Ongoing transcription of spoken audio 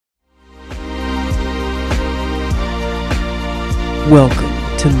Welcome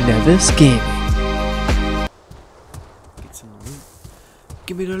to Neves Gaming. Get some loot.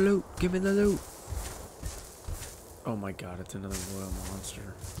 Give me the loot. Give me the loot. Oh my god, it's another royal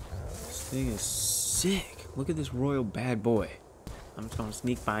monster. This thing is sick. Look at this royal bad boy. I'm just gonna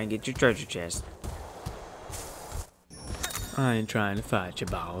sneak by and get your treasure chest. I ain't trying to fight you,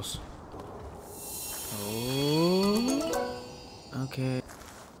 boss. Oh. Okay.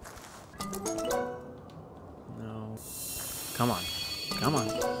 No. Come on. Come on.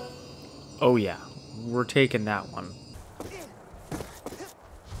 Oh yeah. We're taking that one.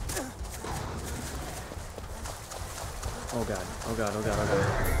 Oh god. Oh god. Oh god. Oh god.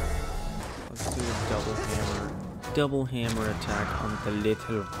 Let's do a double hammer attack on the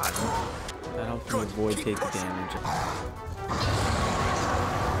little one. That helps me avoid taking damage.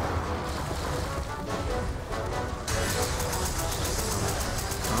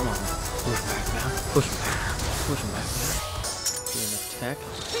 Come on. Push back now. Push him back. Push him back now. Doing the tech.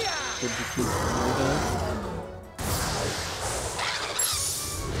 Good to keep hold of.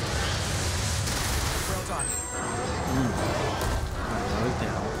 Well done. Alright, now he's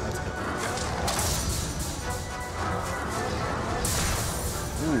down. That's good.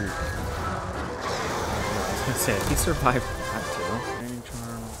 Ooh. I was gonna say, he survived that too. Training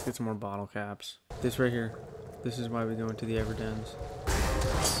charm. Let's get some more bottle caps. This right here. This is why we go into the Everdens.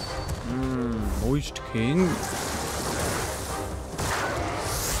 Moist King.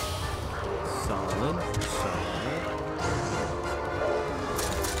 Solid. Solid.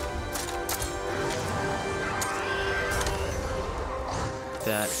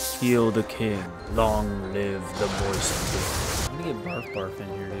 That heal the king. Long live the moist king. I'm gonna get barf barf in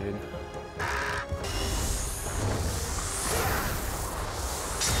here, dude.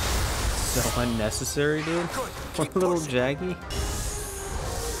 So unnecessary, dude. One little jaggy.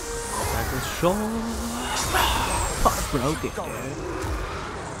 Back with Shaw. Broke it, dude.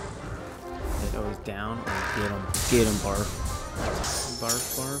 It always down. Oh, get him. Get him, barf. Barf,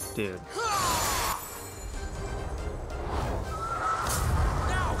 barf, dude.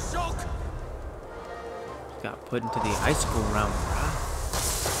 Now, Shulk! Got put into the high school realm, bruh.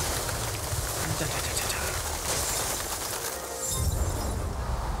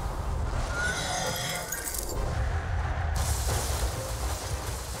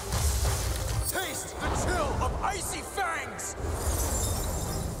 Taste the chill of icy fangs!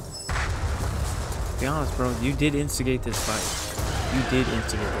 Be honest, bro. You did instigate this fight. You did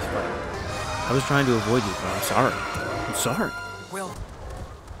instigate this fight. I was trying to avoid you, bro. I'm sorry. I'm sorry. Well,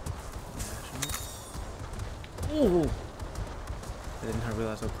 Oh! I did not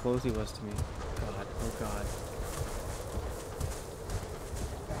realize how close he was to me. God. Oh, God.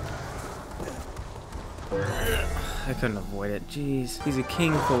 I couldn't avoid it. Jeez. He's a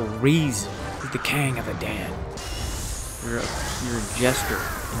king for a reason. He's the king of the Dan. You're a jester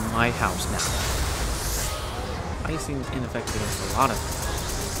in my house now. I seems ineffective against a lot of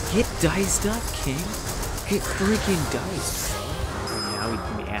them. Get diced up, king. Get freaking diced, bro. Oh, now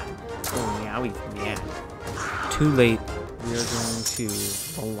he's mad. Oh, now he's mad. Too late. We are going to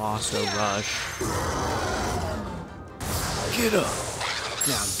Velociraptor Rush. Get up.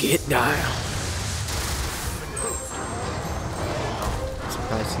 Now get down. Oh, I'm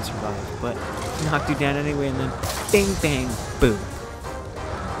surprised he survived, but knocked you down anyway, and then bang, bang, boom.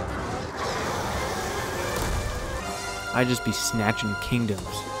 I'd just be snatching kingdoms.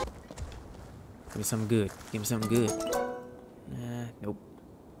 Give me something good. Give me something good. Nah, nope.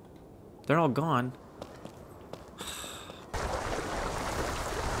 They're all gone.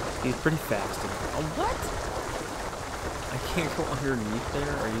 He's pretty fast. Oh, what? I can't go underneath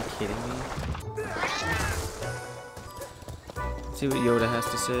there? Are you kidding me? Let's see what Yoda has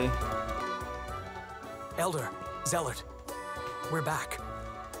to say. Elder, Zealot, we're back.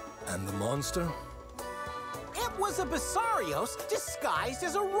 And the monster? It was a Basarios disguised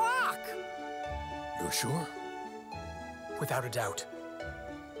as a rock! You're sure? Without a doubt.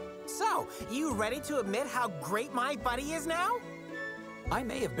 So, you ready to admit how great my buddy is now? I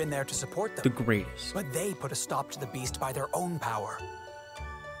may have been there to support them, The greatest. but they put a stop to the beast by their own power.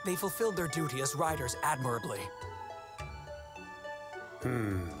 They fulfilled their duty as riders admirably.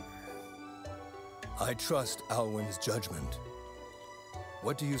 I trust Alwyn's judgment.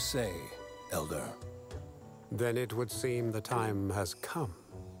 What do you say, Elder? Then it would seem the time has come.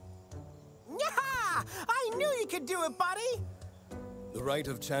 Yaha! I knew you could do it, buddy! The rite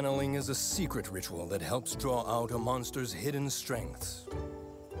of channeling is a secret ritual that helps draw out a monster's hidden strengths.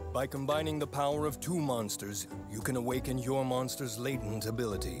 By combining the power of two monsters, you can awaken your monster's latent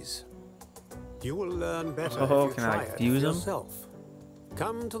abilities. You will learn better Oh, if you can I try it fuse 'em? yourself.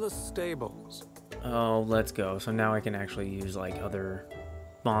 Come to the stables. Oh, let's go. So now I can actually use like other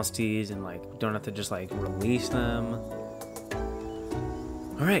Monsties and like don't have to just like release them.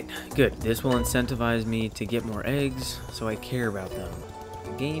 Alright, good. This will incentivize me to get more eggs, so I care about them.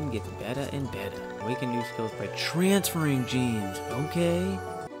 The game gets better and better. Awaken new skills by transferring genes. Okay.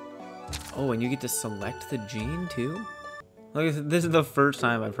 Oh, and you get to select the gene too? Like, this is the first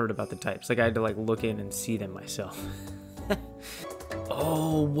time I've heard about the types. Like, I had to like look in and see them myself.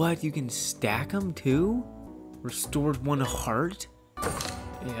 Oh, what? You can stack them too? Restored 1 heart?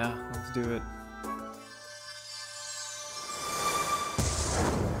 Yeah, let's do it.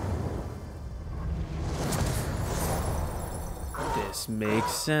 This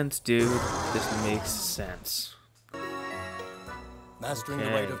makes sense, dude. This makes sense. Mastering the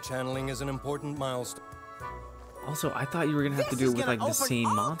rite of channeling is an important milestone. Also, I thought you were gonna have to do it with like the same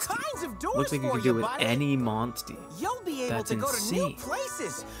Monstie. Looks like you can do it with any Monstie. You'll be able That's to go to insane. new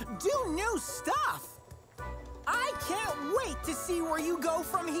places, do new stuff. I can't wait to see where you go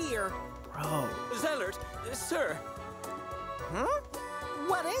from here. Bro. Zellert, sir. Huh?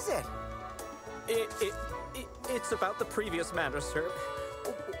 What is it? It's about the previous matter, sir.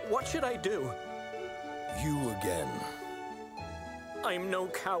 What should I do? You again. I'm no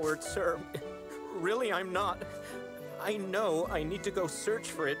coward, sir. Really, I'm not. I know I need to go search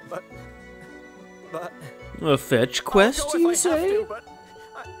for it, but... A fetch quest, I'll go you if I have say? to, but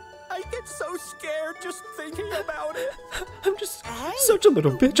I get so scared just thinking about it. I'm just Hey, such a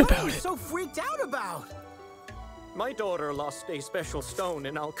little bitch what about are you it. so freaked out about? My daughter lost a special stone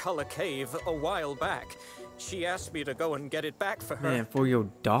in Alcala Cave a while back. She asked me to go and get it back for her. Man, for your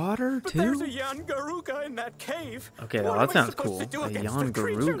daughter But there's too? a Yan Garuga in that cave. Okay, What that am I sounds supposed cool. to do A against Yan a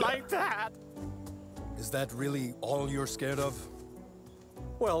creature Garuga. like that? Is that really all you're scared of?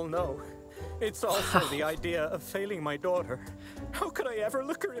 Well, no. It's also the idea of failing my daughter. How could I ever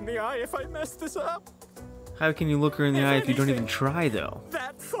look her in the eye if I mess this up? How can you look her in the If eye if you don't anything, even try, though?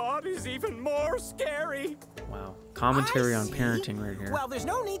 That thought is even more scary. Wow. Commentary I on see. parenting right here. Well, there's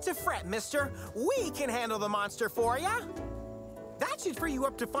no need to fret, mister. We can handle the monster for ya. That should free you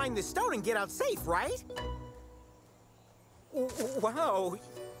up to find the stone and get out safe, right? Wow,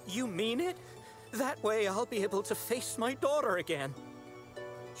 you mean it? That way I'll be able to face my daughter again.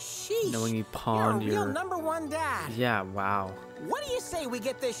 Sheesh. Knowing you pawned You're a real your... #1 dad. Yeah, wow. What do you say we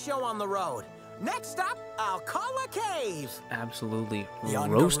get this show on the road? Next up, Alcala Cave. Absolutely The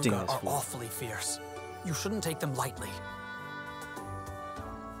roasting Garuga this are fool. awfully fierce. You shouldn't take them lightly.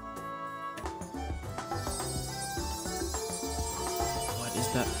 What is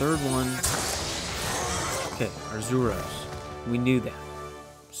that third one? Okay, Arzuros. We knew that.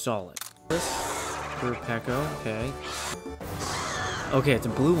 Solid. Pecco, okay. Okay, it's a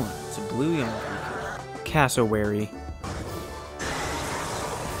blue one. It's a blue young cassowary.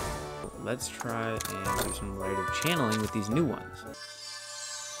 Let's try and do some rite of channeling with these new ones.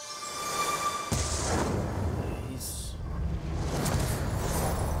 Nice.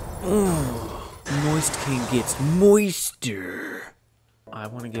 Oh, Moist King gets moister. I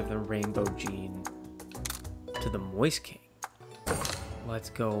want to give the rainbow gene to the Moist King. Let's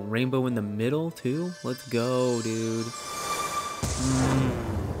go. Rainbow in the middle, too? Let's go, dude.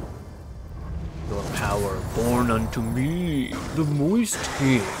 Your power born unto me, the Moist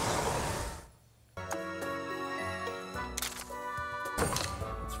King.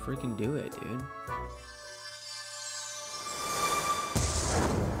 Let's freaking do it, dude.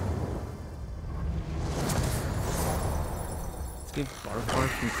 Let's give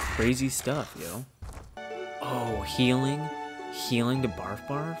Barf some crazy stuff, yo. Oh, healing? Healing to Barf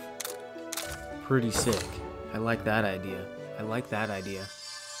Barf? Pretty sick. I like that idea. I like that idea.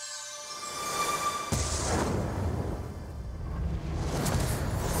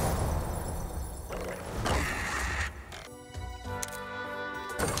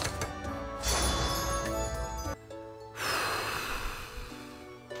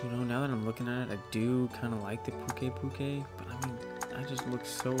 You know, now that I'm looking at it, I do kind of like the Puke Puke, but I mean, I just look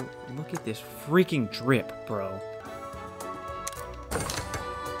so... Look at this freaking drip, bro.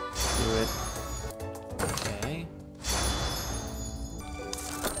 Do it. Okay.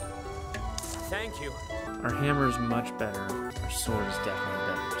 Thank you. Our hammer is much better. Our sword is definitely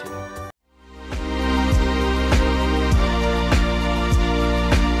better, too.